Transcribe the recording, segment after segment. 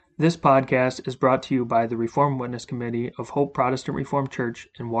This podcast is brought to you by the Reformed Witness Committee of Hope Protestant Reformed Church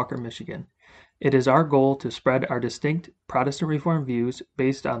in Walker, Michigan. It is our goal to spread our distinct Protestant Reformed views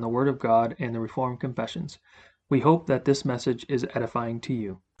based on the Word of God and the Reformed Confessions. We hope that this message is edifying to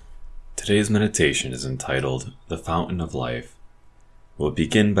you. Today's meditation is entitled, The Fountain of Life. We'll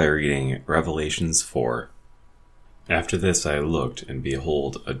begin by reading Revelations 4. After this I looked, and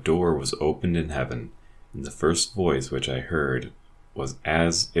behold, a door was opened in heaven, and the first voice which I heard was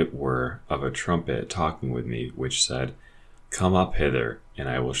as it were of a trumpet talking with me, which said, Come up hither, and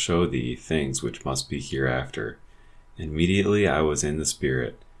I will show thee things which must be hereafter. Immediately I was in the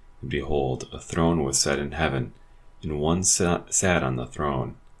Spirit, and behold, a throne was set in heaven, and one sat on the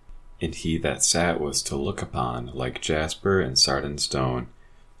throne. And he that sat was to look upon like jasper and sardine stone,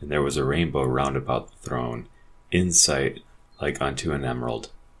 and there was a rainbow round about the throne, in sight like unto an emerald.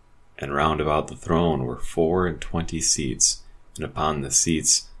 And round about the throne were 24 seats, and upon the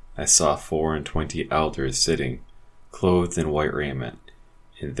seats I saw 24 elders sitting, clothed in white raiment,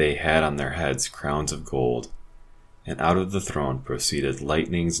 and they had on their heads crowns of gold. And out of the throne proceeded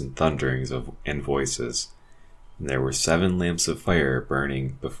lightnings and thunderings and voices. And there were 7 lamps of fire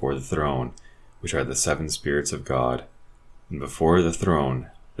burning before the throne, which are the 7 spirits of God. And before the throne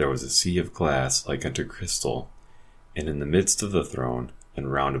there was a sea of glass like unto crystal. And in the midst of the throne,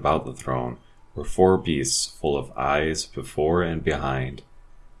 and round about the throne, were 4 beasts full of eyes before and behind.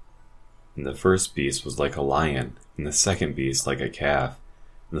 And the first beast was like a lion, and the second beast like a calf,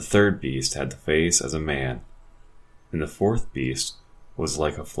 and the third beast had the face as a man. And the fourth beast was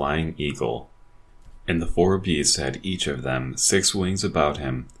like a flying eagle. And the 4 beasts had each of them 6 wings about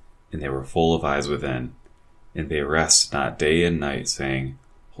him, and they were full of eyes within. And they rest not day and night, saying,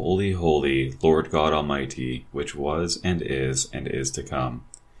 Holy, holy, Lord God Almighty, which was and is to come.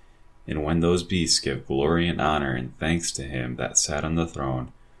 And when those beasts give glory and honor and thanks to him that sat on the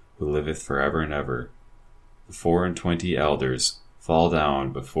throne, who liveth forever and ever, the 24 elders fall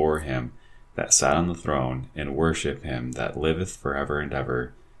down before him that sat on the throne, and worship him that liveth forever and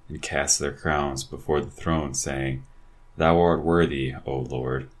ever, and cast their crowns before the throne, saying, Thou art worthy, O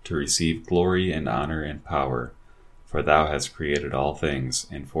Lord, to receive glory and honor and power, for thou hast created all things,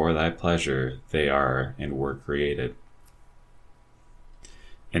 and for thy pleasure they are and were created.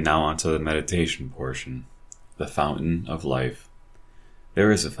 And now on to the meditation portion. The Fountain of Life.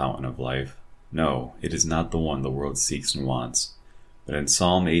 There is a fountain of life. No, it is not the one the world seeks and wants. But in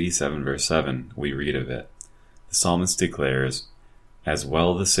Psalm 87 verse 7 we read of it. The psalmist declares, As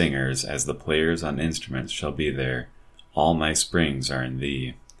well the singers as the players on instruments shall be there. All my springs are in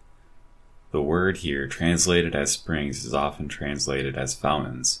thee. The word here translated as springs is often translated as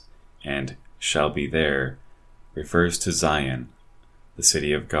fountains, and shall be there refers to Zion, the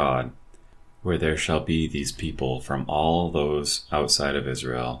city of God, where there shall be these people from all those outside of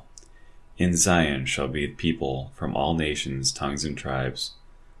Israel. In Zion shall be people from all nations, tongues, and tribes.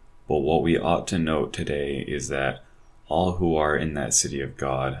 But what we ought to note today is that all who are in that city of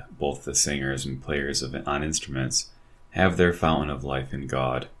God, both the singers and players on instruments, have their fountain of life in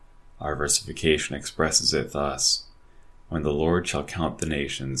God. Our versification expresses it thus: When the Lord shall count the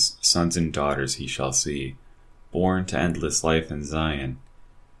nations, sons and daughters he shall see, born to endless life in Zion,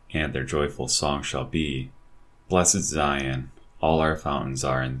 and their joyful song shall be, Blessed Zion, all our fountains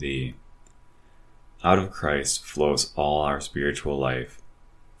are in thee. Out of Christ flows all our spiritual life.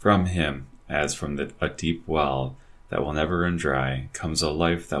 From him, as from a deep well that will never run dry, comes a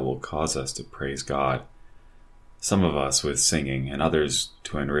life that will cause us to praise God. Some of us with singing, and others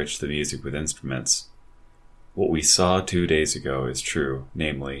to enrich the music with instruments. What we saw 2 days ago is true,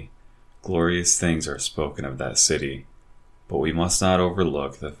 namely, glorious things are spoken of that city, but we must not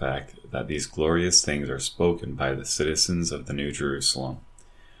overlook the fact that these glorious things are spoken by the citizens of the New Jerusalem.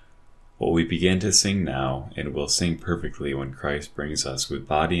 What we begin to sing now, and will sing perfectly when Christ brings us with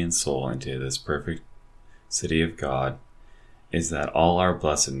body and soul into this perfect city of God, is that all our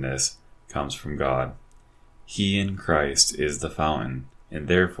blessedness comes from God. He in Christ is the fountain, and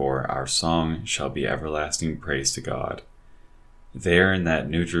therefore our song shall be everlasting praise to God. There in that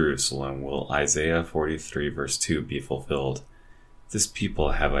New Jerusalem will Isaiah 43 verse 2 be fulfilled. This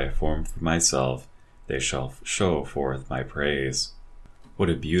people have I formed for myself, they shall show forth my praise. What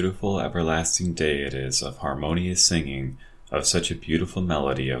a beautiful everlasting day it is of harmonious singing of such a beautiful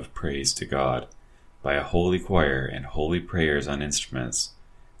melody of praise to God, by a holy choir and holy prayers on instruments,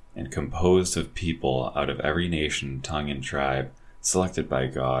 and composed of people out of every nation, tongue, and tribe, selected by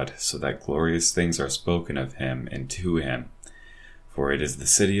God, so that glorious things are spoken of him and to him. For it is the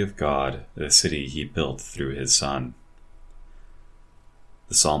city of God, the city he built through his Son.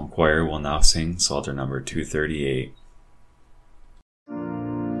 The Psalm Choir will now sing Psalter number 238.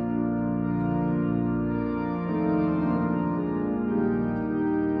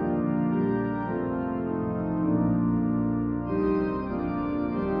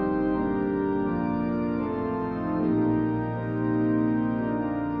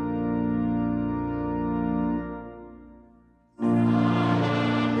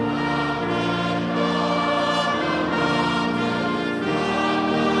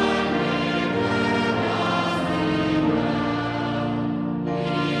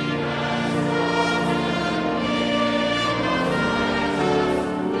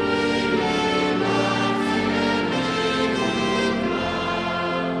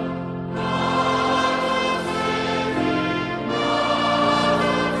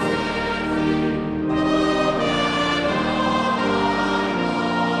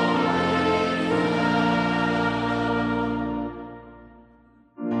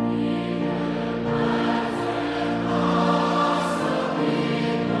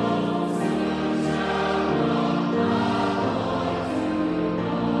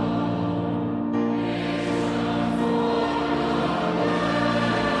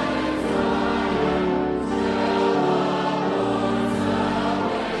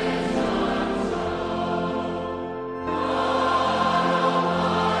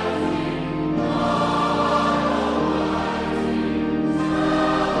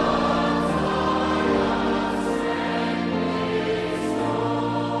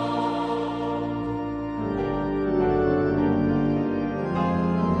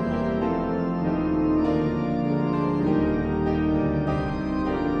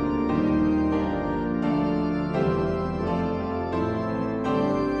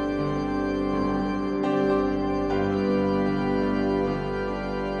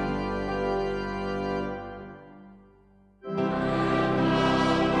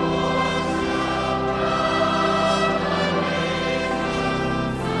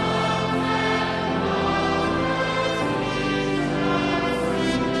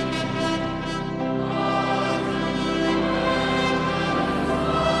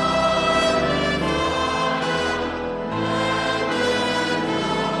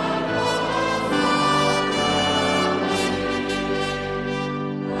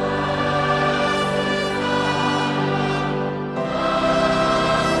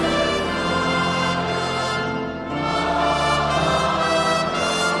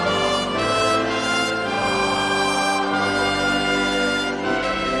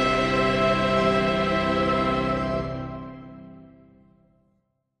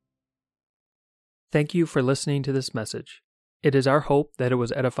 Thank you for listening to this message. It is our hope that it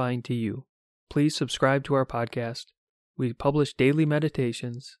was edifying to you. Please subscribe to our podcast. We publish daily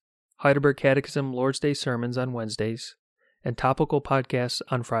meditations, Heidelberg Catechism Lord's Day sermons on Wednesdays, and topical podcasts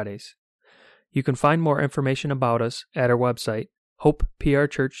on Fridays. You can find more information about us at our website,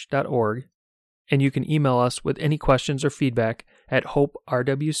 hopeprchurch.org, and you can email us with any questions or feedback at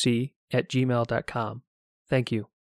hoperwc@gmail.com. Thank you.